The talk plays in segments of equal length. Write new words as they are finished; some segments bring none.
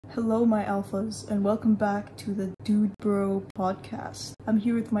Hello, my alphas, and welcome back to the Dude Bro podcast. I'm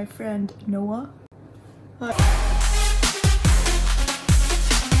here with my friend Noah. Hi.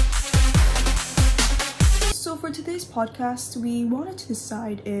 So for today's podcast, we wanted to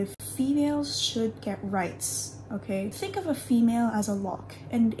decide if females should get rights. Okay, think of a female as a lock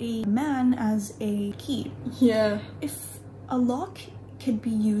and a man as a key. Yeah. If a lock can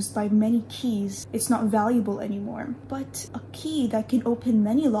be used by many keys, it's not valuable anymore. But a key that can open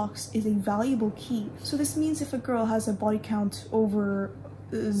many locks is a valuable key. So this means if a girl has a body count over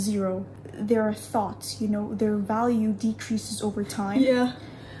 0, their thoughts, their value decreases over time. Yeah.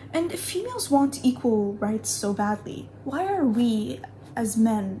 And if females want equal rights so badly, why are we as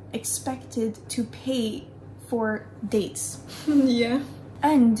men expected to pay for dates? Yeah.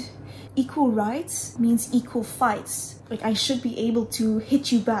 And equal rights means equal fights. Like, I should be able to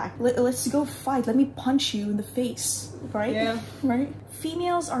hit you back. Let's go fight. Let me punch you in the face, right? Yeah. Right?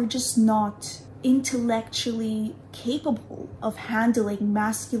 Females are just not intellectually capable of handling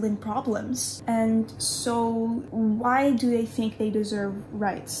masculine problems. And so why do they think they deserve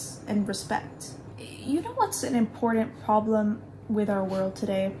rights and respect? You know what's an important problem with our world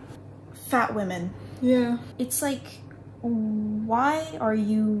today? Fat women. Yeah. It's like, why are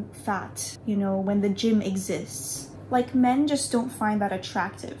you fat, when the gym exists? Like, men just don't find that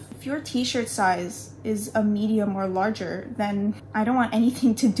attractive. If your t-shirt size is a medium or larger, then I don't want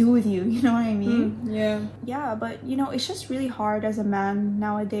anything to do with you, you know what I mean? Yeah. Yeah, but it's just really hard as a man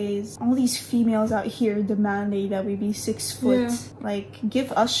nowadays. All these females out here demanding that we be 6 foot. Yeah. Like,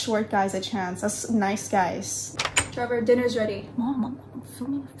 give us short guys a chance, us nice guys. Trevor, dinner's ready. Mom, I'm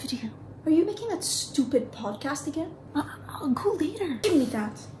filming a video. Are you making that stupid podcast again? I'll go later. Give me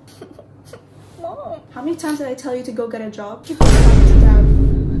that. Mom. How many times did I tell you to go get a job? Give it back to Dad.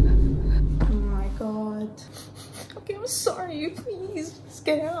 Oh my god. Okay, I'm sorry. Please, just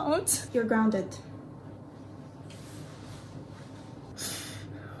get out. You're grounded.